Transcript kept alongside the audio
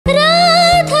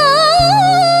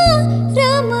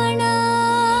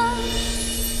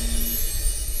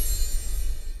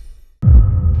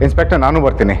Inspector, ನಾನು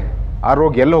ಬರ್ತೀನಿ. ಆ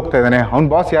ರೋಗಿ ಎಲ್ಲಿ ಹೋಗ್ತಾ ಇದ್ದಾನೆ, ಅವ್ನ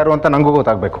ಬಾಸ್ ಯಾರು ಅಂತ ನನಗೂ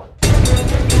ಗೊತ್ತಾಗಬೇಕು.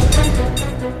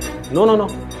 ನೋ ನೋ ನೋ,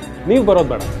 ನೀವು ಬರೋದು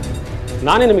ಬೇಡ,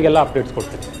 ನಾನೇ ನಿಮಗೆಲ್ಲ ಅಪ್ಡೇಟ್ಸ್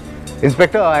ಕೊಡ್ತೀನಿ.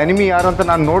 ಇನ್ಸ್ಪೆಕ್ಟರ್, ಆ ಎನಿಮಿ ಯಾರು ಅಂತ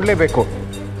ನಾನು ನೋಡಲೇಬೇಕು.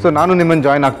 ಸೊ ನಾನು ನಿಮ್ಮನ್ನು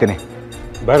ಜಾಯ್ನ್ ಆಗ್ತೀನಿ.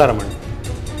 ಬೇಡ ರಮಣ್,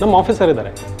 ನಮ್ಮ ಆಫೀಸರ್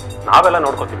ಇದ್ದಾರೆ, ನಾವೆಲ್ಲ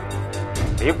ನೋಡ್ಕೋತೀವಿ.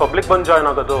 ನೀವು ಪಬ್ಲಿಕ್ ಬಂದು ಜಾಯ್ನ್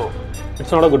ಆಗೋದು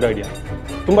it's not a good idea.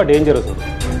 ತುಂಬ ಡೇಂಜರಸ್ ಅದು.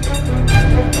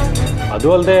 ಅದು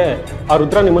ಅಲ್ಲದೆ ಆ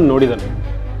ರುದ್ರ ನಿಮ್ಮನ್ನು ನೋಡಿದ್ದಾನೆ.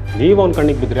 ನೀವು ಅವ್ನ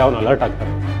ಕಣ್ಣಿಗೆ ಬಿದ್ದರೆ ಅವನು ಅಲರ್ಟ್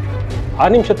ಆಗ್ತಾರೆ. ಆ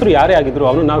ನಿಮ್ಮ ಶತ್ರು ಯಾರೇ ಆಗಿದ್ರು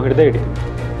ಅವನು ನಾವು ಹಿಡ್ದೇ ಹಿಡಿತೀವಿ.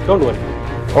 Don't worry.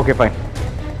 Okay fine,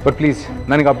 but please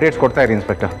ನನಗೆ ಅಪ್ಡೇಟ್ಸ್ ಕೊಡ್ತಾ ಇರಿ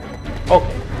ಇನ್ಸ್ಪೆಕ್ಟರ್.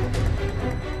 ಓಕೆ.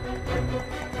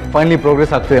 ಫೈನಲಿ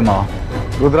ಪ್ರೋಗ್ರೆಸ್ ಆಗ್ತಿದೆ ಮಾವ.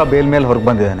 ರುದ್ರ ಬೇಲ್ ಮೇಲೆ ಹೊರಗೆ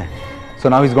ಬಂದಿದ್ದಾನೆ. ಸೊ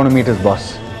ನಾವು is gonna meet is boss.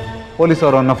 Police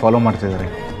ಅವರನ್ನು ಫಾಲೋ ಮಾಡ್ತಿದ್ದಾರೆ.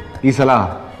 ಈ ಸಲ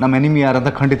ನಮ್ಮ ಎನಿಮಿ ಯಾರಂತ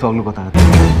ಖಂಡಿತವಾಗ್ಲೂ ಗೊತ್ತಾಗುತ್ತೆ.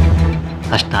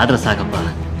 ಅಷ್ಟಾದ್ರೆ ಸಾಕಪ್ಪ,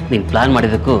 ನೀನು ಪ್ಲಾನ್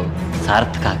ಮಾಡಿದ್ದಕ್ಕೂ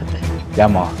ಸಾರ್ಥಕ ಆಗುತ್ತೆ.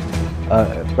 ಯಾಮ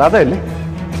ರಾಧಾ ಇಲ್ಲಿ?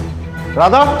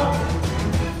 ರಾಧಾ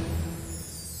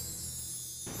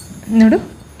ನೋಡು,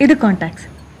 ಇದು ಕಾಂಟ್ಯಾಕ್ಟ್ಸ್.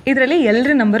 ಇದರಲ್ಲಿ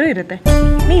ಎಲ್ಲರ ನಂಬರು ಇರುತ್ತೆ.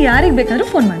 ನೀ ಯಾರಿಗೆ ಬೇಕಾದರೂ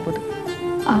ಫೋನ್ ಮಾಡ್ಬೋದು.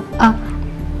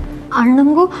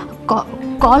 ಅಣ್ಣಂಗೂ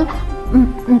ಕಾಲ್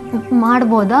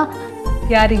ಮಾಡ್ಬೋದಾ?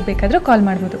 ಯಾರಿಗೆ ಬೇಕಾದರೂ ಕಾಲ್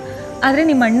ಮಾಡ್ಬೋದು. ಆದರೆ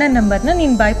ನಿಮ್ಮ ಅಣ್ಣನ ನಂಬರ್ನ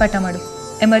ನೀನು ಬಾಯ್ಪಾಠ ಮಾಡು.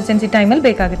 ಎಮರ್ಜೆನ್ಸಿ ಟೈಮಲ್ಲಿ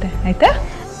ಬೇಕಾಗುತ್ತೆ, ಆಯಿತಾ?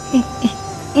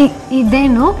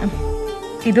 ಇದೇನು?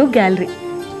 ಇದು ಗ್ಯಾಲರಿ.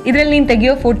 ಇದರಲ್ಲಿ ನೀನು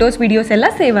ತೆಗಿಯೋ ಫೋಟೋಸ್, ವಿಡಿಯೋಸ್ ಎಲ್ಲ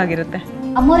ಸೇವ್ ಆಗಿರುತ್ತೆ.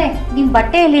 ಅಮ್ಮೋರೆ, ನಿಮ್ಮ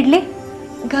ಬಟ್ಟೆಯಲ್ಲಿ ಇಡ್ಲಿ?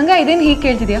 ಗಂಗಾ, ಇದೇನು ಹೀಗೆ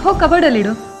ಕೇಳ್ತಿದ್ಯಾ? ಹೋಗಿ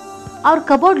ಕಬೋರ್ಡಲ್ಲಿಡು. ಅವ್ರ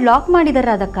ಕಬೋರ್ಡ್ ಲಾಕ್ ಮಾಡಿದಾರ?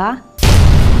 ಅದಕ್ಕ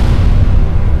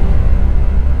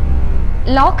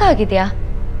ಲಾಕ್ ಆಗಿದೆಯಾ?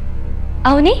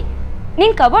 ಅವನಿ,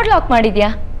 ನೀನು ಕಬೋರ್ಡ್ ಲಾಕ್ ಮಾಡಿದ್ಯಾ?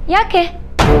 ಯಾಕೆ?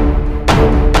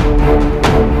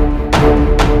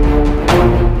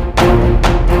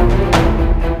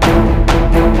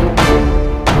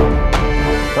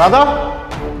 ರಾಧಾ,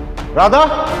 ರಾಧಾ,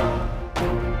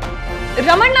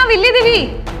 ರಮಣ್, ನಾವು ಇಲ್ಲಿದ್ದೀವಿ.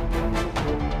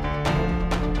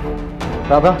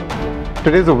 Radha,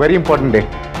 today is a very important day.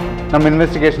 ನಮ್ಮ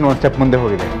ಇನ್ವೆಸ್ಟಿಗೇಷನ್ ಒಂದು ಸ್ಟೆಪ್ ಮುಂದೆ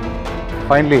ಹೋಗಿದೆ.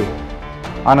 ಫೈನಲಿ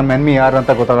ಆ ನಮ್ಮ ಎನ್ಮಿ ಯಾರು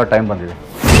ಅಂತ ಗೊತ್ತಾಗೋ ಟೈಮ್ ಬಂದಿದೆ.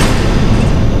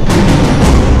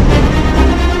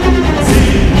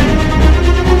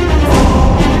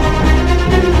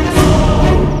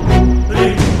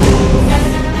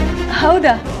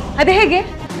 ಹೌದಾ? ಅದೇ ಹೇಗೆ?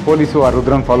 ಪೊಲೀಸು ಆ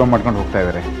ರುದ್ರನ್ ಫಾಲೋ ಮಾಡ್ಕೊಂಡು ಹೋಗ್ತಾ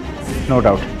ಇದ್ದಾರೆ. No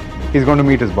doubt is gonna to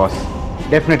meet is boss.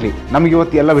 Definitely ನಮಗೆ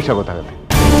ಇವತ್ತು ಎಲ್ಲ ವಿಷಯ ಗೊತ್ತಾಗುತ್ತೆ.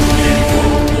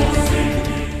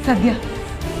 ಸದ್ಯ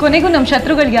ಕೊನೆಗೂ ನಮ್ಮ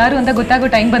ಶತ್ರುಗಳು ಯಾರು ಅಂತ ಗೊತ್ತಾಗೋ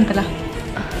ಟೈಮ್ ಬಂತಲ್ಲ.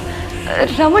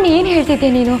 ರಮಣ್, ಏನು ಹೇಳ್ತಿದ್ದೆ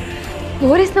ನೀನು?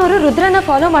 ಪೊಲೀಸ್ನವರು ರುದ್ರನ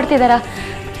ಫಾಲೋ ಮಾಡ್ತಿದ್ದಾರಾ?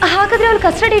 ಹಾಗಾದ್ರೆ ಅವ್ಳು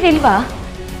ಕಸ್ಟಡಿಲಿ ಇಲ್ವಾ?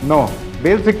 ನೋ,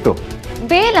 ಬೇಲ್ ಸಿಕ್ತು.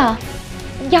 ಬೇಲಾ?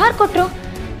 ಯಾರು ಕೊಟ್ರು?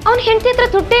 ಅವ್ನ ಹೆಂಡತಿ ಹತ್ರ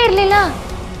ದುಡ್ಡೇ ಇರಲಿಲ್ಲ.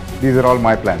 These are all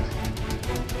my plants.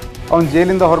 ಅವ್ನು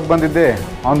ಜೈಲಿಂದ ಹೊರಗೆ ಬಂದಿದ್ದೆ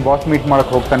ಅವ್ನ ಬಾಸ್ ಮೀಟ್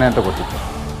ಮಾಡೋಕ್ಕೆ ಹೋಗ್ತಾನೆ ಅಂತ ಗೊತ್ತಿತ್ತು.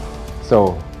 ಸೊ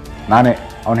ನಾನೇ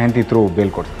ಅವ್ನ ಹೆಂಡತಿ ಥ್ರೂ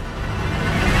ಬೇಲ್ ಕೊಡ್ತೀನಿ.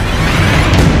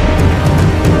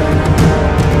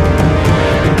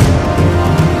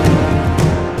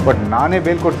 ಬಟ್ ನಾನೇ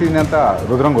ಬೇಲ್ ಕೊಡ್ತಿದ್ದೀನಿ ಅಂತ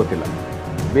ರುದ್ರಂಗೆ ಗೊತ್ತಿಲ್ಲ.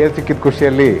 ಬೇಲ್ ಸಿಕ್ಕಿದ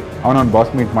ಖುಷಿಯಲ್ಲಿ ಅವನವ್ನ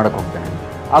ಬಾಸ್ ಮೀಟ್ ಮಾಡೋಕ್ಕೆ ಹೋಗ್ತಾನೆ.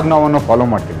 ಆಗ ನಾವು ಅವನ್ನ ಫಾಲೋ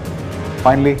ಮಾಡ್ತೀವಿ.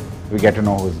 Finally we get to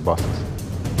know his boss.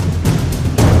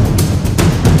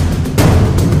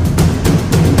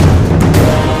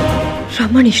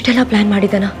 Raman ಇಷ್ಟೆಲ್ಲ ಪ್ಲಾನ್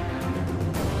ಮಾಡಿದಾನ?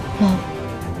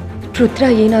 ರುದ್ರ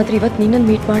ಏನಾದರೂ ಇವತ್ತು ನಿನ್ನನ್ನು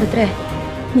ಮೀಟ್ ಮಾಡಿದ್ರೆ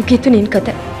ಮುಗೀತು ನಿನ್ನ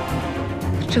ಕತೆ.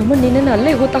 ರಮಣ್ ನಿನ್ನನ್ನು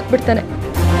ಅಲ್ಲೇ ಹೊತ್ತಾಕ್ಬಿಡ್ತಾನೆ.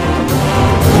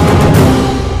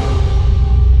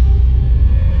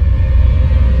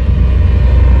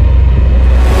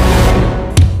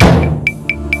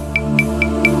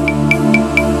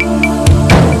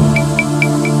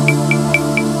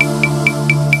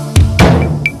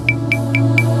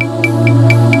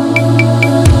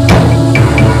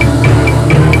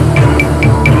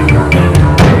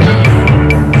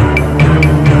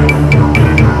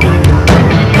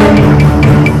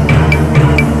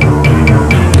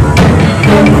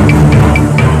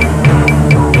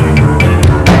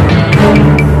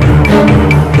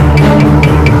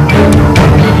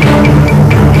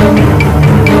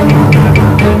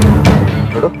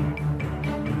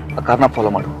 ಕಾರ್ನ ಫಾಲೋ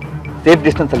ಮಾಡು. ಸೇಫ್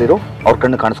ಡಿಸ್ಟೆನ್ಸ್ ಅಲ್ಲಿರೋ, ಅವ್ರ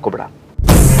ಕಣ್ಣು ಕಾಣಿಸ್ಕೋಬೇಡ.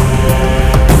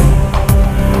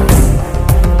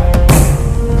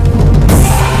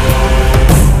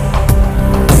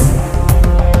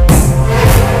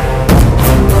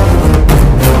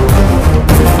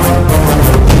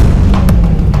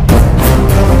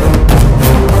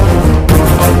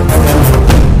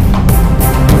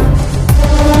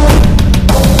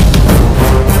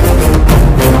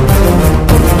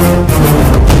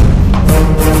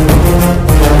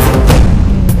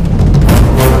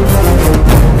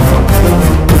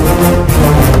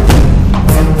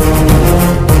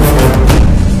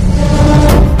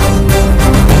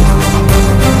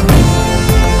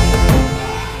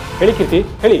 ಹೇಳಿ ಕೀರ್ತಿ,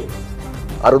 ಹೇಳಿ.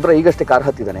 ಆ ರುದ್ರ ಈಗಷ್ಟೇ ಕಾರ್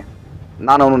ಹತ್ತಿದ್ದಾನೆ.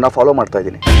 ನಾನು ಅವನನ್ನ ಫಾಲೋ ಮಾಡ್ತಾ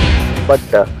ಇದ್ದೀನಿ.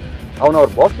 ಬಟ್ ಅವನು ಅವ್ರ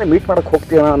ಬಾಸ್ನೇ ಮೀಟ್ ಮಾಡೋಕ್ಕೆ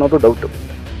ಹೋಗ್ತೀಯ ಅನ್ನೋದು ಡೌಟು.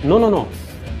 ನೋ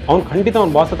ಅವ್ನು ಖಂಡಿತ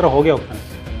ಅವ್ನ ಬಾಸ್ ಹತ್ರ ಹೋಗೇ ಹೋಗ್ತಾನೆ.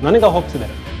 ನನಗೆ ಹೋಪ್ಸ್ ಇದೆ.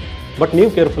 ಬಟ್ ನೀವು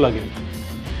ಕೇರ್ಫುಲ್ ಆಗಿರಿ.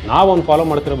 ನಾವು ಅವ್ನು ಫಾಲೋ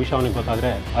ಮಾಡ್ತಿರೋ ವಿಷಯ ಅವನಿಗೆ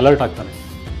ಗೊತ್ತಾದರೆ ಅಲರ್ಟ್ ಆಗ್ತಾನೆ.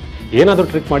 ಏನಾದರೂ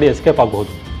ಟ್ರಿಕ್ ಮಾಡಿ ಎಸ್ಕೇಪ್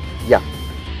ಆಗಬಹುದು. ಯಾ,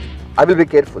 ಐ ವಿಲ್ ಬಿ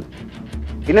ಕೇರ್ಫುಲ್.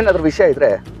 ಇನ್ನೇನಾದರೂ ವಿಷಯ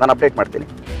ಇದ್ದರೆ ನಾನು ಅಪ್ಡೇಟ್ ಮಾಡ್ತೀನಿ.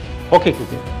 ಓಕೆ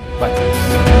ಕೀರ್ತಿ, ಬಾಯ್.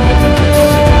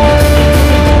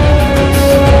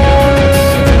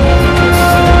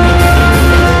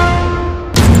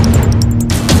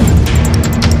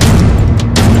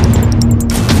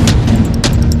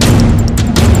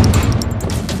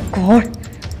 ಗಾಡ್,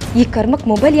 ಈ ಕರ್ಮಕ್ಕೆ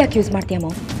ಮೊಬೈಲ್ ಯಾಕೆ ಯೂಸ್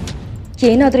ಮಾಡ್ತೀಯಮ್ಮ?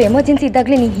 ಏನಾದರೂ ಎಮರ್ಜೆನ್ಸಿ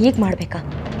ಇದ್ದಾಗಲೇ ನೀನು ಹೀಗೆ ಮಾಡಬೇಕಾ?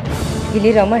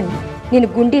 ಇಲ್ಲಿ ರಮಣ್ ನೀನು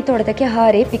ಗುಂಡಿ ತೊಡೋದಕ್ಕೆ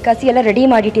ಹಾರೆ ಪಿಕಾಸಿ ಎಲ್ಲ ರೆಡಿ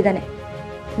ಮಾಡಿಟ್ಟಿದ್ದಾನೆ.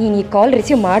 ನೀನು ಈ ಕಾಲ್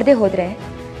ರಿಸೀವ್ ಮಾಡದೆ ಹೋದರೆ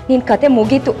ನಿನ್ನ ಕತೆ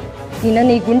ಮುಗೀತು.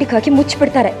 ನಿನ್ನನ್ನು ಈ ಗುಂಡಿಗೆ ಹಾಕಿ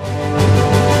ಮುಚ್ಚಿಬಿಡ್ತಾರೆ.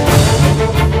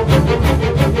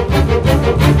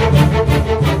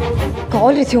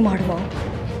 ಕಾಲ್ ರಿಸೀವ್ ಮಾಡುವ.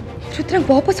 ರುದ್ರಂಗೆ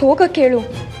ವಾಪಸ್ ಹೋಗೋಕೆ ಕೇಳು.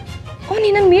 ಅವ್ನು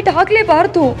ನಿನ್ನನ್ನು ಮೀಟ್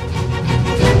ಆಗಲೇಬಾರ್ದು.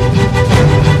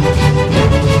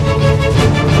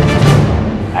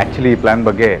 ಆ್ಯಕ್ಚುಲಿ ಈ ಪ್ಲ್ಯಾನ್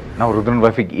ಬಗ್ಗೆ ನಾವು ರುದ್ರನ್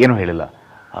ವೈಫಿಗೆ ಏನೂ ಹೇಳಿಲ್ಲ.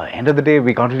 End of the day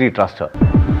we can't really trust ಹರ್.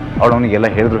 ಅವಳು ಅವನಿಗೆಲ್ಲ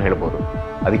ಹೇಳಿದ್ರು ಹೇಳ್ಬೋದು.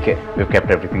 ಅದಕ್ಕೆ V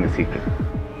kept everything is secret.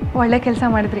 ಒಳ್ಳೆ ಕೆಲಸ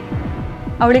ಮಾಡಿದ್ರಿ.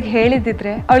 ಅವಳಿಗೆ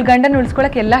ಹೇಳಿದ್ದಿದ್ರೆ ಅವಳು ಗಂಡನ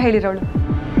ಉಳಿಸ್ಕೊಳಕ್ಕೆ ಎಲ್ಲ ಹೇಳಿರೋಳು.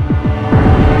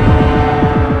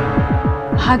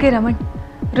 ಹಾಗೆ ರಮಣ್,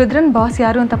 ರುದ್ರನ್ ಬಾಸ್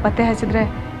ಯಾರು ಅಂತ ಪತ್ತೆ ಹಚ್ಚಿದ್ರೆ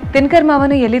ದಿನಕರ್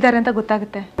ಮಾವನು ಎಲ್ಲಿದ್ದಾರೆ ಅಂತ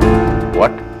ಗೊತ್ತಾಗುತ್ತೆ.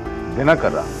 ವಾಟ್?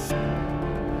 ದಿನಕರ?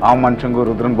 ಆ ಮನುಷ್ಯಂಗೂ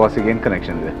ರುದ್ರನ್ ಬಾಸಿಗೆ ಏನು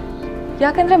ಕನೆಕ್ಷನ್ ಇದೆ?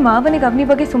 ಯಾಕಂದ್ರೆ ಮಾವನಿಗೆ ಅವನಿ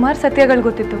ಬಗ್ಗೆ ಸುಮಾರು ಸತ್ಯಗಳು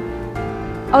ಗೊತ್ತಿತ್ತು.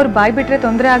 ಅವ್ರು ಬಾಯ್ ಬಿಟ್ರೆ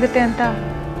ತೊಂದರೆ ಆಗುತ್ತೆ ಅಂತ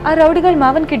ಆ ರೌಡಿಗಳು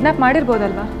ಮಾವನ್ kidnap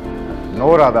ಮಾಡಿರ್ಬೋದಲ್ವಾ? No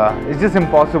Radha, it's just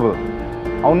impossible.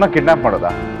 ಅವನ್ನ ಕಿಡ್ನಾಪ್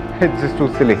ಮಾಡೋದಾ? It's just to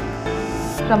ಸಿಲಿ.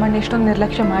 ರಮಣ್, ಎಷ್ಟೊಂದು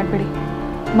ನಿರ್ಲಕ್ಷ್ಯ ಮಾಡಬೇಡಿ.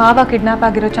 ಮಾವ ಕಿಡ್ನಾಪ್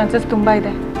ಆಗಿರೋ ಚಾನ್ಸಸ್ ತುಂಬ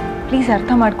ಇದೆ. ಪ್ಲೀಸ್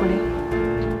ಅರ್ಥ ಮಾಡ್ಕೊಳ್ಳಿ.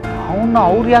 ಅವನ್ನ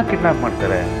ಅವ್ರು ಯಾಕೆ ಕಿಡ್ನಾಪ್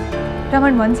ಮಾಡ್ತಾರೆ?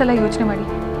 ರಮಣ್, ಒಂದ್ಸಲ ಯೋಚನೆ ಮಾಡಿ.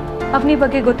 ಅವನಿ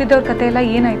ಬಗ್ಗೆ ಗೊತ್ತಿದ್ದವ್ರ ಕತೆ ಎಲ್ಲ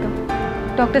ಏನಾಯಿತು?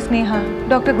 ಡಾಕ್ಟರ್ ಸ್ನೇಹ,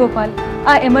 ಡಾಕ್ಟರ್ ಗೋಪಾಲ್,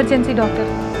 ಆ ಎಮರ್ಜೆನ್ಸಿ ಡಾಕ್ಟರ್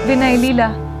ವಿನಯ್, ಲೀಲಾ,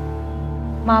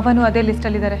 ಮಾವನು ಅದೇ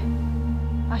ಲಿಸ್ಟಲ್ಲಿದ್ದಾರೆ.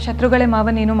 ಆ ಶತ್ರುಗಳೇ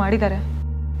ಮಾವನ್ ಏನೋ ಮಾಡಿದ್ದಾರೆ.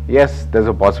 S, there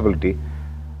is a possibility.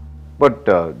 But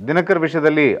Dinakar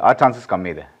ವಿಷಯದಲ್ಲಿ ಆ ಚಾನ್ಸಸ್ ಕಮ್ಮಿ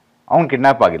ಇದೆ. ಅವನು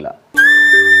ಕಿಡ್ನಾಪ್ ಆಗಿಲ್ಲ.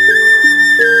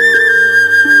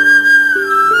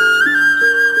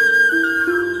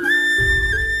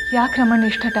 ಯಾಕೆ ರಮಣ್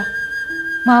ಇಷ್ಟಟ?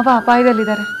 ಮಾವ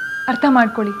ಅಪಾಯದಲ್ಲಿದ್ದಾರೆ, ಅರ್ಥ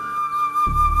ಮಾಡ್ಕೊಳ್ಳಿ.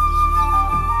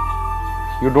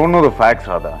 You don't know the facts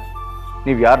Radha.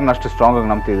 ನೀವು ಯಾರನ್ನ ಅಷ್ಟು ಸ್ಟ್ರಾಂಗ್ ಆಗಿ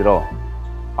ನಂಬ್ತಿದ್ದೀರೋ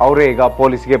ಅವರೇ ಈಗ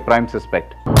ಪೊಲೀಸ್ಗೆ ಪ್ರೈಮ್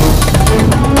ಸಸ್ಪೆಕ್ಟ್.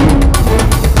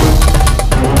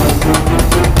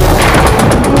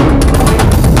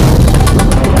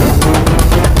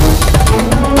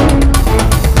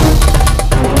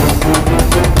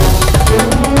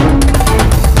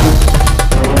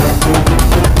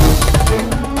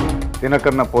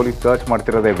 ದಿನಕರ್ನ ಪೊಲೀಸ್ ಸರ್ಚ್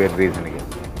ಮಾಡ್ತಿರೋದೇ ಬೇರೆ ರೀಸನ್ಗೆ.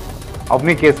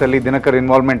 ಅವನಿ ಕೇಸಲ್ಲಿ ದಿನಕರ್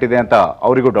ಇನ್ವಾಲ್ವ್ಮೆಂಟ್ ಇದೆ ಅಂತ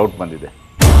ಅವರಿಗೂ ಡೌಟ್ ಬಂದಿದೆ.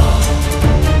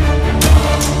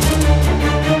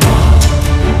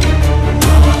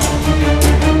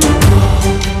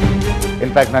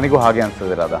 ಇನ್ಫ್ಯಾಕ್ಟ್ ನನಗೂ ಹಾಗೆ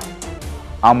ಅನಿಸ್ತದೆ ರಾಧಾ.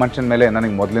 ಆ ಮನುಷ್ಯನ ಮೇಲೆ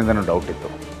ನನಗೆ ಮೊದಲಿಂದನೂ ಡೌಟ್ ಇತ್ತು.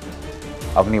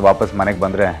 ಅವನಿ ವಾಪಸ್ ಮನೆಗೆ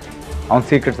ಬಂದರೆ ಅವನ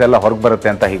ಸೀಕ್ರೆಟ್ಸ್ ಎಲ್ಲ ಹೊರಗೆ ಬರುತ್ತೆ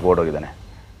ಅಂತ ಹೀಗೆ ಓಡೋಗಿದ್ದಾನೆ.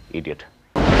 ಇಡಿಯಟ್.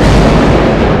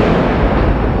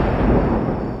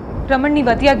 ರಮಣ್,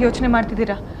 ನೀವು ಅತಿಯಾಗಿ ಯೋಚನೆ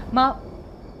ಮಾಡ್ತಿದ್ದೀರಾ.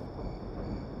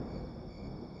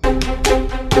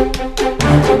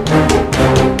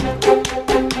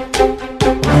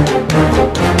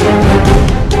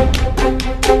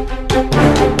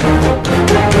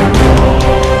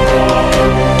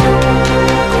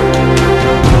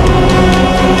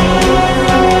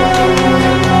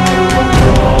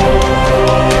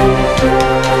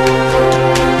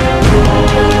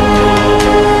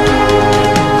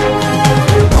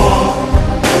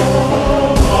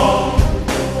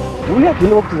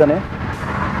 ಎಲ್ಲಿ ಹೋಗ್ತಿದ್ದಾನೆ?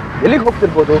 ಎಲ್ಲಿಗೆ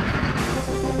ಹೋಗ್ತಿರ್ಬೋದು?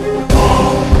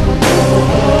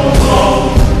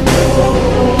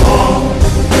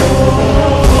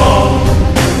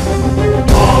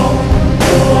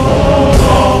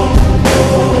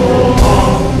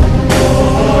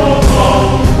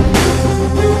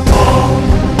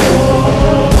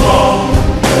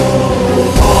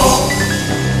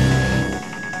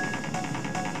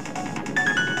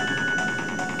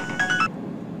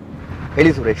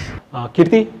 ಹೇಳಿ ಸುರೇಶ್.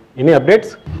 ಕೀರ್ತಿ, ಎನಿ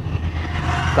ಅಪ್ಡೇಟ್ಸ್?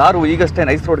 ಕಾರು ಈಗಷ್ಟೇ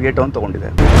ನೈಸ್ ರೋಡ್ ಗೇಟ್ ಅಂತ ತಗೊಂಡಿದೆ.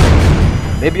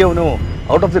 ಮೇ ಬಿ ಅವನು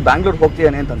ಔಟ್ ಆಫ್ ದಿ ಬ್ಯಾಂಗ್ಳೂರ್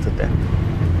ಹೋಗ್ತೀಯಾನೆ ಅಂತ ಅನ್ಸುತ್ತೆ.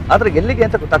 ಆದರೆ ಎಲ್ಲಿಗೆ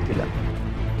ಅಂತ ಗೊತ್ತಾಗ್ತಿಲ್ಲ.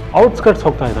 ಔಟ್ಸ್ಕರ್ಟ್ಸ್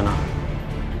ಹೋಗ್ತಾ ಇದ್ದಾನ?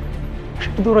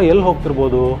 ಎಷ್ಟು ದೂರ ಎಲ್ಲಿ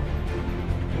ಹೋಗ್ತಿರ್ಬೋದು?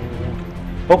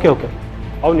 ಓಕೆ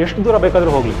ಅವ್ನು ಎಷ್ಟು ದೂರ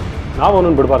ಬೇಕಾದರೂ ಹೋಗಲಿ, ನಾವು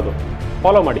ಅವನನ್ನು ಬಿಡಬಾರ್ದು.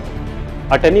 ಫಾಲೋ ಮಾಡಿ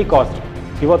ಅಟ್ ಎನಿ ಕಾಸ್ಟ್.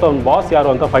 ಇವತ್ತು ಅವ್ನ ಬಾಸ್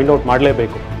ಯಾರು ಅಂತ ಫೈಂಡ್ ಔಟ್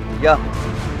ಮಾಡಲೇಬೇಕು. ಯಾ,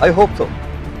 ಐ ಹೋಪ್ ಸೊ.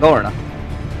 ನೋಡೋಣ.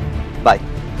 ಬಾಯ್.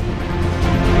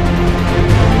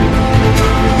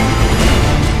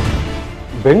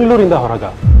 ಬೆಂಗಳೂರಿಂದ ಹೊರಗ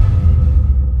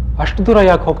ಅಷ್ಟು ದೂರ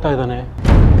ಯಾಕೆ ಹೋಗ್ತಾ ಇದ್ದಾನೆ?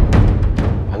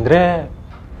 ಅಂದರೆ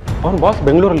ಅವನ ಬಾಸ್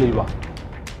ಬೆಂಗಳೂರಲ್ಲಿ ಇಲ್ವಾ?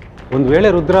 ಒಂದು ವೇಳೆ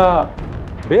ರುದ್ರ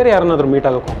ಬೇರೆ ಯಾರನ್ನಾದ್ರೂ ಮೀಟ್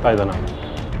ಆಗೋಕೆ ಹೋಗ್ತಾ ಇದ್ದಾನ?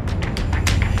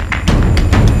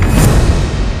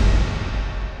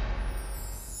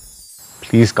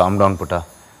 ಪ್ಲೀಸ್ ಕಾಮ್ ಡೌನ್ ಪುಟ.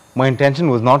 My intention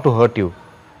was not to hurt you.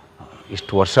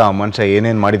 ಇಷ್ಟು ವರ್ಷ ಆ ಮನುಷ್ಯ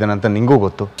ಏನೇನು ಮಾಡಿದಾನಂತ ನಿಂಗೂ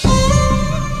ಗೊತ್ತು.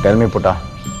 ಟೆಲ್ ಮಿ ಪುಟ,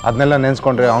 ಅದನ್ನೆಲ್ಲ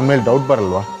ನೆನೆಸ್ಕೊಂಡ್ರೆ ಅವನ ಮೇಲೆ ಡೌಟ್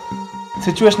ಬರಲ್ವಾ?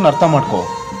 ಸಿಚುವೇಶನ್ ಅರ್ಥ ಮಾಡ್ಕೋ.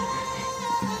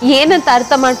 ಏನಂತ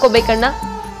ಅರ್ಥ ಮಾಡ್ಕೋಬೇಕಣ್ಣ?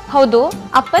 ಹೌದು,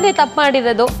 ಅಪ್ಪನೇ ತಪ್ಪು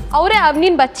ಮಾಡಿರೋದು, ಅವರೇ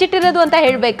ನೀನು ಬಚ್ಚಿಟ್ಟಿರೋದು ಅಂತ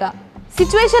ಹೇಳ್ಬೇಕಾ?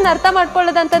 ಸಿಚುವೇಶನ್ ಅರ್ಥ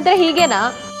ಮಾಡ್ಕೊಳ್ಳೋದಂತಂದ್ರೆ ಹೀಗೇನಾ?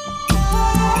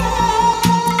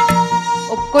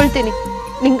 ಒಪ್ಕೊಳ್ತೀನಿ,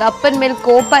 ನಿಂಗೆ ಅಪ್ಪನ ಮೇಲೆ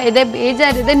ಕೋಪ ಇದೆ,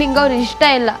 ಬೇಜಾರಿದೆ, ನಿಂಗೆ ಅವ್ರು ಇಷ್ಟ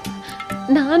ಇಲ್ಲ.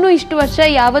 ನಾನು ಇಷ್ಟು ವರ್ಷ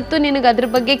ಯಾವತ್ತೂ ನಿನಗೆ ಅದ್ರ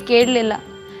ಬಗ್ಗೆ ಕೇಳಲಿಲ್ಲ,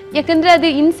 ಯಾಕಂದರೆ ಅದು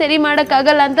ಇನ್ನು ಸರಿ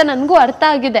ಮಾಡೋಕ್ಕಾಗಲ್ಲ ಅಂತ ನನಗೂ ಅರ್ಥ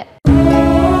ಆಗಿದೆ.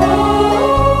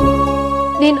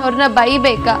 ನೀನು ಅವ್ರನ್ನ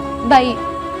ಬೈಬೇಕಾ ಬೈ,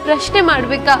 ಪ್ರಶ್ನೆ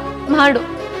ಮಾಡಬೇಕಾ ಮಾಡು.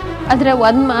 ಆದರೆ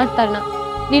ಒಂದು ಮಾಡ್ತಾಣ,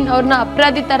 ನೀನು ಅವ್ರನ್ನ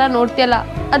ಅಪರಾಧಿ ಥರ ನೋಡ್ತೀಯಲ್ಲ,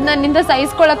 ಅದು ನನ್ನಿಂದ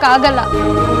ಸಹಿಸ್ಕೊಳಕ್ಕಾಗಲ್ಲ.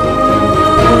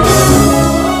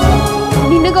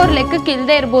 ನಿನಗೆ ಅವ್ರ ಲೆಕ್ಕಕ್ಕೆ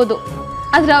ಇಲ್ಲದೆ ಇರ್ಬೋದು,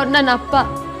 ಆದರೆ ಅವ್ರು ನನ್ನ ಅಪ್ಪ,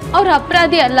 ಅವ್ರ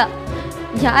ಅಪರಾಧಿ ಅಲ್ಲ.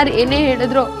 ಯಾರು ಏನೇ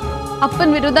ಹೇಳಿದ್ರು ಅಪ್ಪನ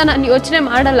ವಿರುದ್ಧ ನಾನು ಯೋಚನೆ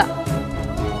ಮಾಡಲ್ಲ.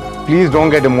 Please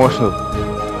don't get emotional.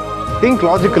 Think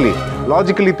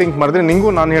logically think ಮಾಡಿದ್ರೆ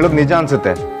ನಿಂಗೂ ನಾನು ಹೇಳೋದು ನಿಜ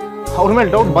ಅನ್ಸುತ್ತೆ. ಅವ್ರ ಮೇಲೆ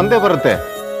ಡೌಟ್ ಬಂದೇ ಬರುತ್ತೆ.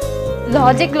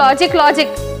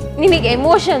 ಲಾಜಿಕ್ ನಿನಗೆ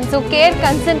ಎಮೋಷನ್ಸು, ಕೇರ್,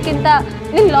 ಕನ್ಸರ್ನ್ಗಿಂತ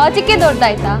ನಿನ್ನ ಲಾಜಿಕ್ಕೇ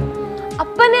ದೊಡ್ಡದಾಯ್ತಾ?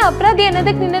 ಅಪ್ಪನೇ ಅಪರಾಧಿ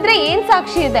ಅನ್ನೋದಕ್ಕೆ ನಿನ್ನದ್ರೆ ಏನು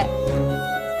ಸಾಕ್ಷಿ ಇದೆ?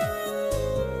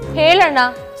 ಹೇಳಣ್ಣ,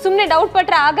 ಸುಮ್ಮನೆ ಡೌಟ್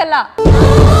ಪಟ್ರೆ ಆಗಲ್ಲ.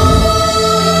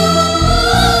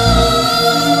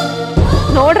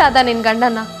 ನೋಡ್ರಾದ ನಿನ್ನ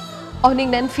ಗಂಡನ,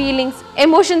 ಅವನಿಗೆ ನನ್ನ ಫೀಲಿಂಗ್ಸ್,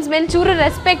 ಎಮೋಷನ್ಸ್ ಮೇಲೆ ಚೂರು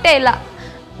ರೆಸ್ಪೆಕ್ಟೇ ಇಲ್ಲ.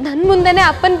 ನನ್ನ ಮುಂದೆನೇ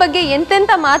ಅಪ್ಪನ ಬಗ್ಗೆ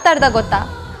ಎಂತೆಂತ ಮಾತಾಡ್ದ ಗೊತ್ತಾ?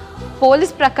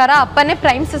 ಪೊಲೀಸ್ ಪ್ರಕಾರ ಅಪ್ಪನೇ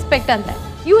ಪ್ರೈಮ್ ಸಸ್ಪೆಕ್ಟ್ ಅಂತೆ.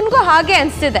 ಇವನಿಗೂ ಹಾಗೆ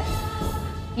ಅನಿಸ್ತಿದೆ.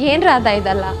 ಏನು ರಾಧ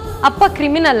ಇದಲ್ಲ? ಅಪ್ಪ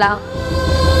ಕ್ರಿಮಿನಲ್ಲ?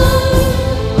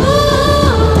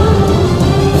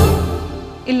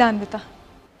 ಇಲ್ಲ ಅನ್ವಿತಾ,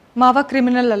 ಮಾವ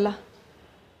ಕ್ರಿಮಿನಲ್ ಅಲ್ಲ.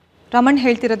 ರಮಣ್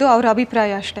ಹೇಳ್ತಿರೋದು ಅವ್ರ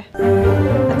ಅಭಿಪ್ರಾಯ ಅಷ್ಟೇ,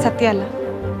 ಅದು ಸತ್ಯ ಅಲ್ಲ.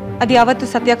 ಅದು ಯಾವತ್ತೂ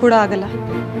ಸತ್ಯ ಕೂಡ ಆಗಲ್ಲ.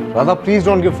 Radha, please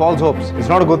don't give falls hopes.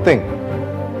 It's not a good thing.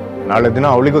 ನಾಳೆ ದಿನ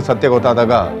ಅವಳಿಗೂ ಸತ್ಯ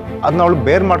ಗೊತ್ತಾದಾಗ ಅದನ್ನ ಅವಳು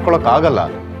ಬೇರ್ ಮಾಡ್ಕೊಳಕ್ಕಾಗಲ್ಲ.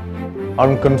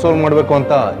 ಅವಳನ್ನ ಕನ್ಸೋಲ್ ಮಾಡಬೇಕು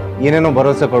ಅಂತ ಏನೇನೋ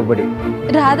ಭರವಸೆ ಕೊಡ್ಬೇಡಿ.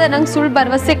 ರಾಧಾ ನಂಗೆ ಸುಳ್ಳು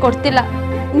ಭರವಸೆ ಕೊಡ್ತಿಲ್ಲ.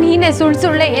 ನೀನೇ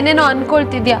ಸುಳ್ಳೆ ಏನೇನೋ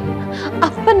ಅನ್ಕೊಳ್ತಿದ್ಯಾ.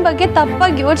 ಅಪ್ಪನ ಬಗ್ಗೆ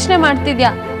ತಪ್ಪಾಗಿ ಯೋಚನೆ ಮಾಡ್ತಿದ್ಯಾ.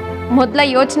 ಮೊದಲ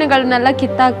ಯೋಚನೆಗಳನ್ನೆಲ್ಲ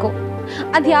ಕಿತ್ತಾಕು.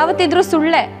 ಅದು ಯಾವತ್ತಿದ್ರೂ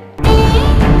ಸುಳ್ಳೆ.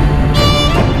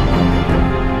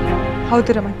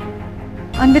 ಹೌದು ರಮಣ್,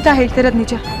 ಅನ್ವಿತಾ ಹೇಳ್ತಿರೋದು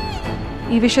ನಿಜ.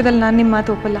 ಈ ವಿಷಯದಲ್ಲಿ ನಾನು ನಿಮ್ಮ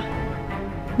ಮಾತು ಒಪ್ಪಲ್ಲ.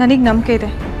 ನನಗೆ ನಂಬಿಕೆ ಇದೆ,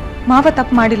 ಮಾವ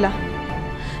ತಪ್ಪು ಮಾಡಿಲ್ಲ.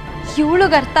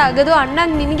 ಇವಳಿಗೆ ಅರ್ಥ ಆಗೋದು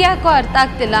ಅಣ್ಣಂಗೆ ನಿನಗೆ ಯಾಕೋ ಅರ್ಥ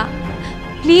ಆಗ್ತಿಲ್ಲ.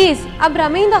 ಪ್ಲೀಸ್ ಆ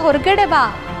ಭ್ರಮೆಯಿಂದ ಹೊರಗಡೆ ಬಾ.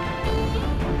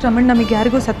 ರಮಣ್, ನಮಗೆ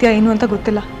ಯಾರಿಗೂ ಸತ್ಯ ಏನು ಅಂತ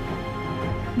ಗೊತ್ತಿಲ್ಲ.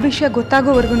 ವಿಷಯ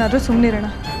ಗೊತ್ತಾಗೋವರೆಗೂನಾದರೂ ಸುಮ್ಮನಿರೋಣ.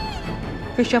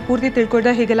 ವಿಷಯ ಪೂರ್ತಿ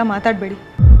ತಿಳ್ಕೊಳ್ದೆ ಹೀಗೆಲ್ಲ ಮಾತಾಡಬೇಡಿ.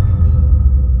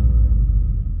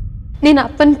 ನೀನು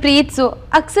ಅಪ್ಪನ ಪ್ರೀತಿಸು,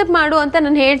 ಅಕ್ಸೆಪ್ಟ್ ಮಾಡು ಅಂತ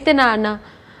ನಾನು ಹೇಳ್ತೇನೆ ಅಣ್ಣ.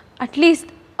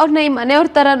 ಅಟ್ಲೀಸ್ಟ್ ಅವ್ರನ್ನ ಈ ಮನೆಯವ್ರ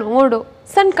ಥರ ನೋಡು,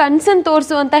 ಸಣ್ಣ ಕನ್ಸನ್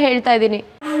ತೋರಿಸು ಅಂತ ಹೇಳ್ತಾ ಇದ್ದೀನಿ.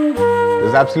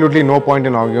 There's absolutely no point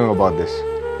in arguing about this.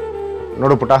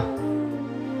 ನೋಡು ಪುಟ,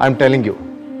 I am telling you,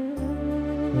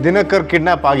 Dinakar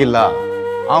kidnap ಆಗಿಲ್ಲ.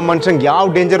 ಆ ಮನುಷ್ಯಂಗೆ ಯಾವ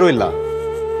ಡೇಂಜರೂ ಇಲ್ಲ.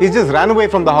 He just ran away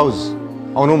from the house.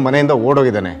 ಅವನು ಮನೆಯಿಂದ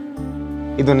ಓಡೋಗಿದ್ದಾನೆ.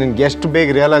 ಇದು ನಿನ್ಗೆ ಎಷ್ಟು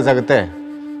ಬೇಗ ರಿಯಲೈಸ್ ಆಗುತ್ತೆ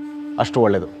ಅಷ್ಟು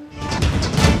ಒಳ್ಳೇದು.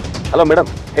 ಹಲೋ ಮೇಡಮ್,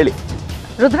 ಹೇಳಿ.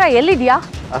 ರುದ್ರ ಎಲ್ಲಿದ್ಯಾ?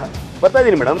 ಬರ್ತಾ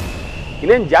ಇದ್ದೀನಿ ಮೇಡಮ್,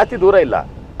 ಇನ್ನೇನು ಜಾಸ್ತಿ ದೂರ ಇಲ್ಲ,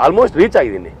 ಆಲ್ಮೋಸ್ಟ್ ರೀಚ್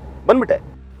ಆಗಿದ್ದೀನಿ, ಬಂದ್ಬಿಟ್ಟೆ.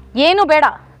 ಏನು ಬೇಡ,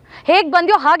 ಹೇಗೆ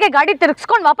ಬಂದ್ಯೋ ಹಾಗೆ ಗಾಡಿ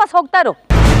ತಿರ್ಗಿಸ್ಕೊಂಡು ವಾಪಸ್ ಹೋಗ್ತಾರು.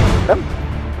 ಮೇಡಮ್,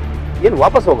 ಏನು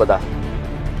ವಾಪಸ್ ಹೋಗೋದಾ?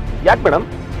 ಯಾಕೆ ಮೇಡಮ್?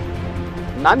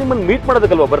 ನಾನು ನಿಮ್ಮನ್ನು ಮೀಟ್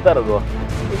ಮಾಡೋದಕ್ಕಲ್ವ ಬರ್ತಾ ಇರೋದು?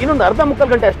 ಇನ್ನೊಂದು ಅರ್ಧ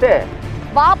ಮುಕ್ಕಾಲು ಗಂಟೆ ಅಷ್ಟೇ.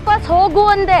 ವಾಪಸ್ ಹೋಗು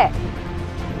ಅಂದೆ.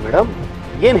 ಮೇಡಮ್,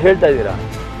 ಏನು ಹೇಳ್ತಾ ಇದ್ದೀರಾ?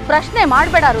 ಪ್ರಶ್ನೆ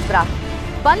ಮಾಡಬೇಡ ರುದ್ರ.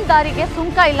 ಬಂದ್ ದಾರಿಗೆ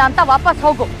ಸುಂಕ ಇಲ್ಲ ಅಂತ ವಾಪಸ್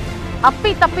ಹೋಗು.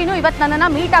 ಅಪ್ಪಿ ತಪ್ಪಿನೂ ಇವತ್ತು ನನ್ನನ್ನು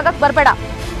ಮೀಟ್ ಆಗಕ್ಕೆ ಬರಬೇಡ.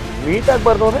 ಮೀಟ್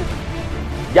ಆಗಬಾರ್ದು?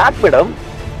 ಯಾಕೆ ಮೇಡಮ್?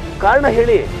 ಕಾರಣ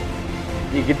ಹೇಳಿ.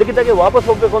 ಈಗ ಇದ್ದಕ್ಕಿದ್ದಾಗೆ ವಾಪಸ್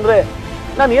ಹೋಗ್ಬೇಕು ಅಂದ್ರೆ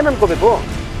ನಾನು ಏನು ಅನ್ಕೋಬೇಕು?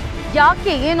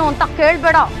 ಯಾಕೆ ಏನು ಅಂತ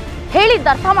ಕೇಳಬೇಡ,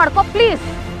 ಹೇಳಿದ್ದು ಅರ್ಥ ಮಾಡ್ಕೋ ಪ್ಲೀಸ್.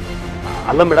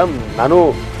 ಅಲ್ಲ ಮೇಡಮ್, ನಾನು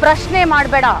ಪ್ರಶ್ನೆ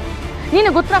ಮಾಡಬೇಡ.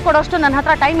 ನಿನಗೆ ಉತ್ತರ ಕೊಡೋಷ್ಟು ನನ್ನ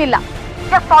ಹತ್ರ ಟೈಮ್ ಇಲ್ಲ.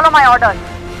 Just follow my order.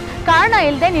 ಕಾರಣ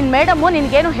ಇಲ್ಲದೆ ನಿನ್ನ ಮೇಡಮ್ಮು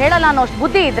ನಿನಗೇನು ಹೇಳಲ್ಲ ಅನ್ನೋಷ್ಟು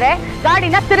ಬುದ್ಧಿ ಇದ್ರೆ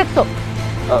ಗಾಡಿನ ತಿರುಗಿಸು.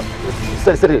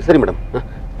 ಸರಿ ಸರಿ ಸರಿ ಮೇಡಮ್.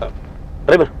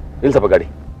 ಡ್ರೈವರ್, ನಿಲ್ಸಪ್ಪ ಗಾಡಿ.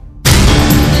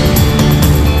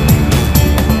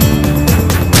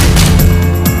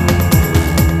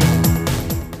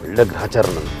 ಒಳ್ಳೆ ಗ್ರಹಚಾರ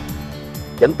ನನಗೆ.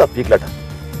 ಎಂತ ಪೀಕ್ಲಾಟ.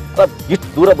 ಇಷ್ಟು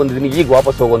ದೂರ ಬಂದಿದ್ದೀನಿ, ಈಗ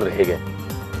ವಾಪಸ್ ಹೋಗು ಅಂದ್ರೆ ಹೇಗೆ?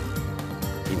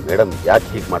 ಈ ಮೇಡಮ್ ಯಾಕೆ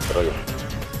ಹೀಗೆ ಮಾಡ್ತಾರೋ ಏನು?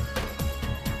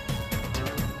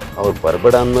 ಅವ್ರು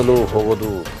ಬರಬೇಡ ಅನ್ನಲು ಹೋಗೋದು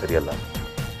ಸರಿಯಲ್ಲ,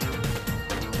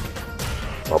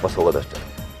 ವಾಪಸ್ ಹೋಗೋದಷ್ಟೇ.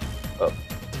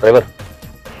 ಡ್ರೈವರ್,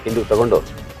 ಹಿಂದಕ್ಕೆ ತಗೊಂಡು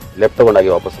ಲೆಫ್ಟ್ ತಗೊಂಡಾಗಿ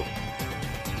ವಾಪಸ್ಸು.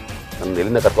 ನನ್ನ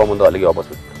ಎಲ್ಲಿಂದ ಕರ್ಕೊಂಬಂದು ಅಲ್ಲಿಗೆ ವಾಪಸ್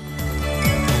ಬಿಟ್ಟು.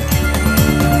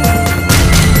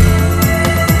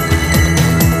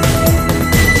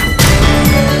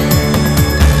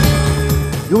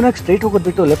 ಇವನಾಗ ಸ್ಟ್ರೈಟ್ ಹೋಗೋದು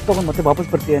ಬಿಟ್ಟು ಲೆಫ್ಟ್ ತಗೊಂಡು ಮತ್ತೆ ವಾಪಸ್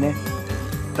ಬರ್ತೀಯಾನೆ.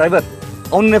 ಡ್ರೈವರ್,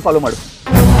 ಅವನ್ನೇ ಫಾಲೋ ಮಾಡು.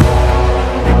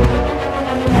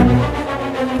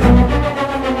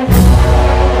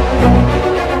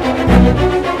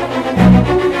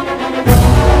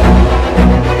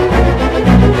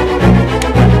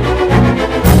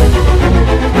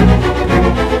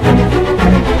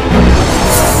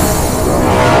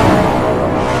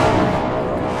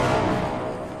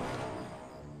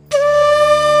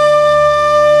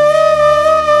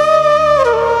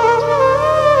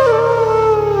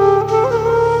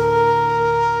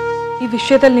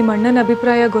 ವಿಷಯದಲ್ಲಿ ನಿಮ್ಮ ಅಣ್ಣನ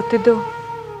ಅಭಿಪ್ರಾಯ ಗೊತ್ತಿದ್ದು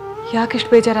ಯಾಕೆಷ್ಟು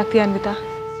ಬೇಜಾರಾಗ್ತೀಯ ಅನ್ವಿತಾ?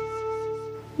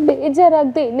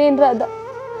 ಬೇಜಾರಾಗದೆ ಇನ್ನೇನು ರಾಧ,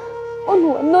 ಅವ್ನು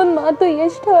ಒಂದೊಂದು ಮಾತು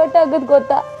ಎಷ್ಟು ಹರ್ಟ್ ಆಗೋದು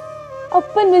ಗೊತ್ತಾ?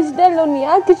 ಅಪ್ಪನ ವಿಷಯದಲ್ಲಿ ಅವ್ನು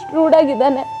ಯಾಕೆ ಇಷ್ಟು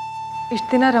ರೂಢಾಗಿದ್ದಾನೆ? ಇಷ್ಟು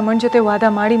ದಿನ ರಮಣ್ ಜೊತೆ ವಾದ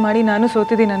ಮಾಡಿ ಮಾಡಿ ನಾನು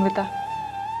ಸೋತಿದ್ದೀನಿ ಅನ್ವಿತಾ.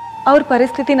 ಅವ್ರ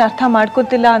ಪರಿಸ್ಥಿತಿನ ಅರ್ಥ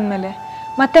ಮಾಡ್ಕೊತಿಲ್ಲ ಅಂದಮೇಲೆ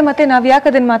ಮತ್ತೆ ಮತ್ತೆ ನಾವು ಯಾಕೆ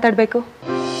ಅದನ್ನು ಮಾತಾಡಬೇಕು?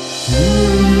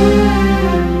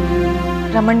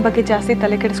 ರಮಣ್ ಬಗ್ಗೆ ಜಾಸ್ತಿ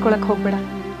ತಲೆ ಕೆಡಿಸ್ಕೊಳಕ್ಕೆ ಹೋಗ್ಬೇಡ.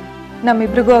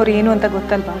 ನಮ್ಮಿಬ್ರಿಗೂ ಅವ್ರು ಏನು ಅಂತ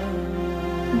ಗೊತ್ತಲ್ವಾ?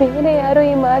 ಬೇರೆ ಯಾರೋ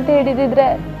ಈ ಮಾತು ಹಿಡಿದಿದ್ರೆ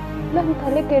ನಮ್ಮ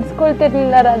ತಲೆ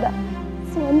ಕೆಡಿಸ್ಕೊಳ್ತಿರ್ಲಿಲ್ಲ ರಾಧ.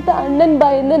 ಸ್ವಂತ ಅಣ್ಣನ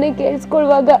ಬಾಯಿಂದನೇ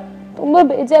ಕೇಳಿಸ್ಕೊಳ್ಳುವಾಗ ತುಂಬ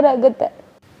ಬೇಜಾರಾಗುತ್ತೆ.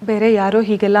 ಬೇರೆ ಯಾರೋ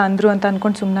ಹೀಗೆಲ್ಲ ಅಂದರು ಅಂತ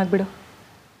ಅಂದ್ಕೊಂಡು ಸುಮ್ಮನಾಗ್ಬಿಡು.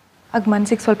 ಆಗ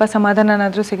ಮನಸ್ಸಿಗೆ ಸ್ವಲ್ಪ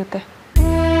ಸಮಾಧಾನನಾದರೂ ಸಿಗುತ್ತೆ.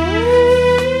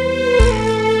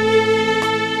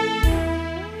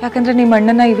 ಯಾಕಂದರೆ ನಿಮ್ಮ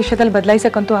ಅಣ್ಣನ ಈ ವಿಷಯದಲ್ಲಿ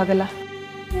ಬದಲಾಯಿಸೋಕ್ಕಂತೂ ಆಗಲ್ಲ.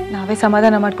 ನಾವೇ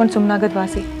ಸಮಾಧಾನ ಮಾಡ್ಕೊಂಡು ಸುಮ್ಮನಾಗೋದು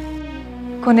ವಾಸಿ.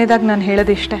 ಕೊನೆಯದಾಗಿ ನಾನು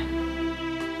ಹೇಳೋದಿಷ್ಟೇ,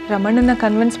 ರಮಣನ್ನ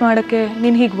ಕನ್ವಿನ್ಸ್ ಮಾಡೋಕ್ಕೆ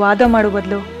ನೀನು ಹೀಗೆ ವಾದ ಮಾಡೋ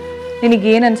ಬದಲು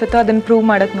ನಿನಗೇನು ಅನ್ಸುತ್ತೋ ಅದನ್ನು ಪ್ರೂವ್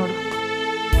ಮಾಡೋಕ್ಕೆ ನೋಡು.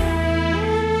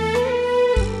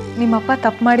 ನಿಮ್ಮಪ್ಪ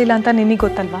ತಪ್ಪು ಮಾಡಿಲ್ಲ ಅಂತ ನಿನಗೆ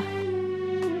ಗೊತ್ತಲ್ವಾ?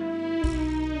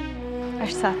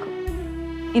 ಅಷ್ಟು ಸಾಕು.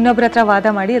 ಇನ್ನೊಬ್ರ ಹತ್ರ ವಾದ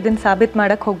ಮಾಡಿ ಅದನ್ನು ಸಾಬೀತು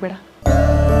ಮಾಡೋಕ್ಕೆ ಹೋಗ್ಬೇಡ.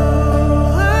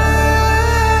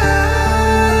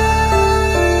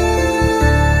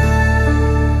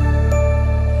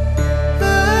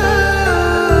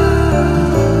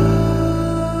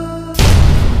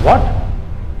 ವಾಟ್?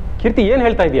 ಕೀರ್ತಿ ಏನು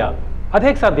ಹೇಳ್ತಾ ಇದೆಯಾ? ಅದು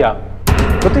ಹೇಗೆ ಸಾಧ್ಯ?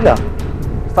 ಗೊತ್ತಿಲ್ಲ.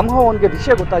 ಸಂಭವ ಅವನಿಗೆ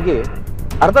ವಿಷಯ ಗೊತ್ತಾಗಿ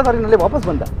ಅರ್ಧ ದಾರಿನಲ್ಲಿ ವಾಪಸ್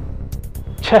ಬಂದ.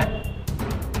 ಛೇ,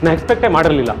 ನಾನು ಎಕ್ಸ್ಪೆಕ್ಟೇ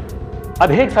ಮಾಡಿರಲಿಲ್ಲ.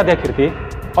 ಅದು ಹೇಗೆ ಸಾಧ್ಯ ಕೀರ್ತಿ?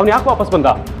 ಅವ್ನು ಯಾಕೆ ವಾಪಸ್ ಬಂದ?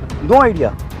 No idea.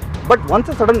 But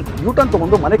once sudden U turn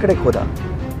ತಗೊಂಡು ಮನೆ ಕಡೆಗೆ ಹೋದ.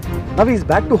 ನವ್ is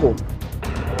back to home.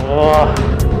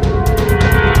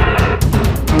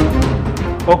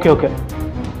 Okay okay,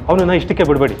 ಅವನನ್ನ ಇಷ್ಟಕ್ಕೆ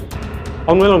ಬಿಡಬೇಡಿ.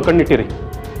 ಅವನ ಮೇಲೆ ಒಂದು ಕಣ್ಣಿಟ್ಟಿರಿ.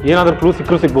 ಏನಾದರೂ ಕ್ಲೂ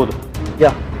ಸಿಕ್ಕರೂ ಸಿಗ್ಬೋದು.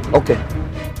 ಯಾ, ಓಕೆ.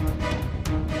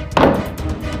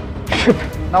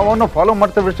 ನಾವು ಅವನ್ನ ಫಾಲೋ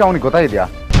ಮಾಡ್ತಾ ವಿಷಯ ಅವನಿಗೆ ಗೊತ್ತಾಗಿದೆಯಾ?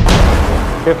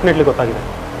 ಡೆಫಿನೆಟ್ಲಿ ಗೊತ್ತಾಗಿದೆ.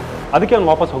 ಅದಕ್ಕೆ ಅವ್ನು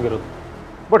ವಾಪಸ್ ಹೋಗಿರೋದು.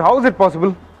 But how is it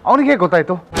possible? ಅವನಿಗೆ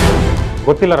ಗೊತ್ತಾಯ್ತು?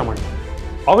 ಗೊತ್ತಿಲ್ಲ ರಮಣ್.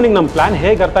 ಅವನಿಗೆ ನಮ್ಮ ಪ್ಲಾನ್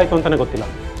ಹೇಗೆ ಅರ್ಥ ಆಯಿತು ಅಂತಲೇ ಗೊತ್ತಿಲ್ಲ.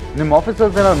 ನಿಮ್ಮ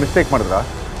ಆಫೀಸರ್ಸ್ ಏನಾದ್ರು ಮಿಸ್ಟೇಕ್ ಮಾಡಿದ್ರಾ?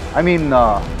 ಐ ಮೀನ್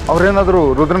ಅವ್ರೇನಾದರೂ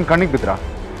ರುದ್ರನ್ ಕಣ್ಣಿಗೆ ಬಿದ್ರಾ?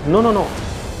 ನೋ ನೋ ನೋ,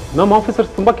 ನಮ್ಮ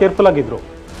ಆಫೀಸರ್ಸ್ ತುಂಬ ಕೇರ್ಫುಲ್ ಆಗಿದ್ರು.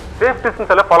 ಸೇಫ್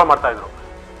ಡಿಸ್ಟೆನ್ಸ್ ಎಲ್ಲ ಫಾಲೋ ಮಾಡ್ತಾ ಇದ್ರು.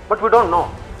 ಬಟ್ ವಿ ಡೋಂಟ್ ನೋ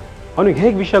ಅವನಿಗೆ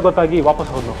ಹೇಗೆ ವಿಷಯ ಗೊತ್ತಾಗಿ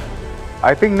ವಾಪಸ್ ಹೋದ್ನು.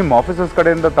 ಐ ಥಿಂಕ್ ನಿಮ್ಮ ಆಫೀಸರ್ಸ್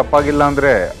ಕಡೆಯಿಂದ ತಪ್ಪಾಗಿಲ್ಲ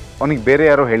ಅಂದರೆ ಅವನಿಗೆ ಬೇರೆ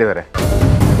ಯಾರೋ ಹೇಳಿದ್ದಾರೆ.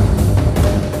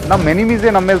 ನಮ್ಮ ಎನಿಮೀಸೇ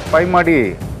ನಮ್ಮ ಮೇಲೆ ಸ್ಪೈ ಮಾಡಿ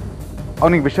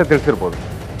ಅವನಿಗೆ ವಿಷಯ ತಿಳಿಸಿರ್ಬೋದು.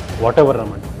 ವಾಟ್ ಎವರ್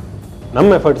ರಮಣ್, ನಮ್ಮ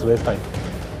ಎಫರ್ಟ್ಸ್ ವೇಸ್ಟ್ ಆಯಿತು.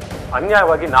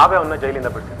 ಅನ್ಯಾಯವಾಗಿ ನಾವೇ ಅವನ್ನ ಜೈಲಿಂದ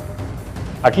ಬಿಡ್ತೀವಿ.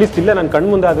 ಅಟ್ಲೀಸ್ಟ್ ಇಲ್ಲೇ ನನ್ನ ಕಣ್ಣು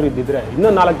ಮುಂದೆ ಆದರೂ ಇದ್ದಿದ್ರೆ ಇನ್ನೂ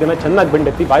 4 ದಿನ ಚೆನ್ನಾಗಿ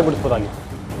ಬೆಂಡೆತ್ತಿ ಬಾಯಿ ಬಿಡಿಸ್ಬೋದಾಗಿತ್ತು.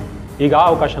 ಈಗ ಆ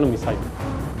ಅವಕಾಶನೂ ಮಿಸ್ ಆಯಿತು.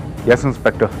 S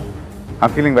inspector, I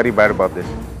am feeling very bad about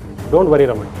this. Don't worry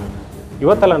Raman,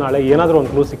 ಇವತ್ತಲ್ಲ ನಾಳೆ ಏನಾದರೂ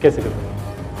ಒಂದು ಕ್ಲೂ ಸಿಕ್ಕೇ ಸಿಗುತ್ತೆ.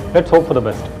 Let's hope for the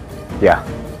best. Yeah,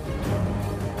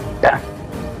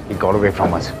 he got away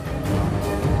from us.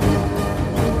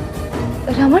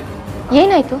 Raman,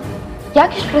 ಏನಾಯ್ತು?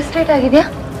 ಯಾಕೆ ಇಷ್ಟು ಫ್ರಸ್ಟ್ರೇಟ್ ಆಗಿದೆಯಾ?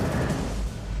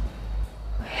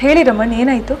 ಹೇಳಿ ರಮಣ್,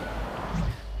 ಏನಾಯಿತು?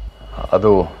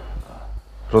 ಅದು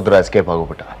ರುದ್ರ ಎಸ್ಕೇಪ್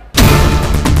ಆಗೋಗ್ಬಿಟ್ಟ.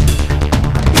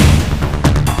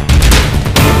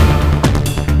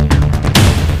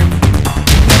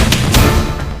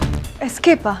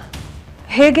 ಎಸ್ಕೇಪಾ?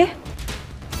 ಹೇಗೆ?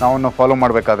 ನಾವು ಅವನ್ನ ಫಾಲೋ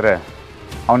ಮಾಡಬೇಕಾದ್ರೆ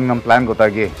ಅವನಿಗೆ ನಮ್ಮ ಪ್ಲ್ಯಾನ್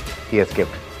ಗೊತ್ತಾಗಿ he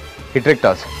escaped. He tricked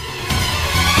us.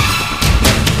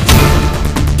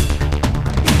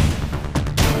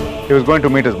 He was going to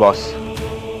meet his boss.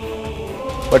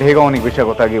 But ಹೇಗೋ ಅವನಿಗೆ ವಿಷಯ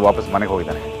ಗೊತ್ತಾಗಿ ವಾಪಸ್ ಮನೆಗೆ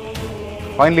ಹೋಗಿದ್ದಾನೆ.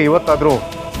 ಫೈನಲಿ ಇವತ್ತಾದರೂ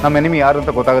ನಮ್ಮ ಎನಿಮಿ ಯಾರು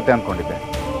ಅಂತ ಗೊತ್ತಾಗುತ್ತೆ ಅಂದ್ಕೊಂಡಿದ್ದೆ.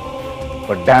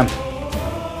 ಬಟ್ ಡ್ಯಾಮ್,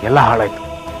 ಎಲ್ಲ ಹಾಳಾಯ್ತು.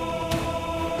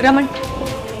 ರಮಣ್,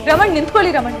 ರಮಣ್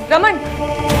ನಿಂತ್ಕೊಳ್ಳಿ. ರಮಣ್, ರಮಣ್.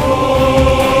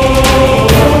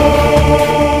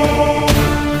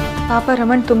 ಪಾಪ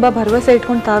ರಮಣ್ ತುಂಬ ಭರವಸೆ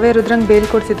ಇಟ್ಕೊಂಡು ತಾವೇ ರುದ್ರಂಗೆ ಬೇಲ್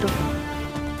ಕೊಡಿಸಿದ್ರು.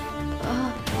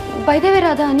 ಬೈದೇವೆ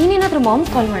ರಾಧಾ, ನೀನೇನಾದರೂ ಮಾಮ್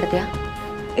ಕಾಲ್ ಮಾಡಿದ್ಯಾ?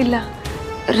 ಇಲ್ಲ.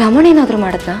 ರಮಣ್ ಏನಾದರೂ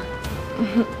ಮಾಡಿದ್ನಾ?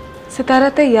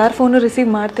 ಸಿತಾರತೆ ಯಾರ ಫೋನು ರಿಸೀವ್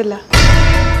ಮಾಡ್ತಿಲ್ಲ.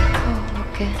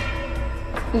 ಓಕೆ.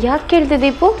 ಯಾಕೆ ಕೇಳ್ದೆ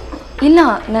ದೀಪು? ಇಲ್ಲ,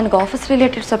 ನನಗೆ ಆಫೀಸ್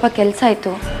ರಿಲೇಟೆಡ್ ಸ್ವಲ್ಪ ಕೆಲಸ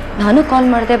ಆಯಿತು. ನಾನು ಕಾಲ್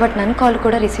ಮಾಡಿದೆ, ಬಟ್ ನನ್ನ ಕಾಲ್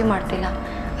ಕೂಡ ರಿಸೀವ್ ಮಾಡ್ತಿಲ್ಲ,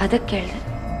 ಅದಕ್ಕೆ ಕೇಳಿದೆ.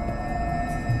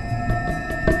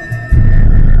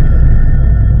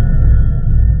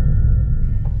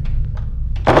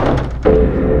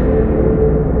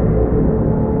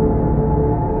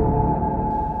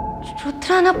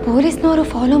 ರುದ್ರನ ಪೊಲೀಸ್ನವರು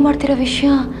ಫಾಲೋ ಮಾಡ್ತಿರೋ ವಿಷಯ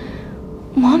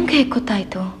ಮಾಮ್ಗೆ ಹೇಗೆ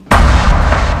ಗೊತ್ತಾಯಿತು?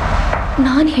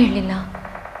 ನಾನು ಹೇಳಲಿಲ್ಲ,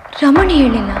 ರಮಣ್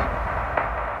ಹೇಳಿಲ್ಲ.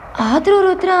 ಆದರೂ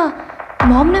ರುದ್ರ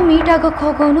ಮಾಮ್ನ ಮೀಟ್ ಆಗೋಕ್ಕೆ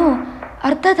ಹೋಗೋನು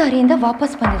ಅರ್ಧ ದಾರಿಯಿಂದ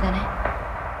ವಾಪಸ್ ಬಂದಿದ್ದಾನೆ.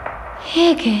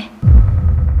 ಹೇಗೆ?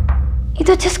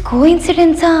 ಇದು ಜಸ್ಟ್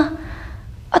ಕೋಇನ್ಸಿಡೆನ್ಸಾ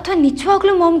ಅಥವಾ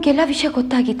ನಿಜವಾಗ್ಲೂ ಮಾಮ್ಗೆಲ್ಲ ವಿಷಯ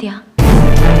ಗೊತ್ತಾಗಿದೆಯಾ?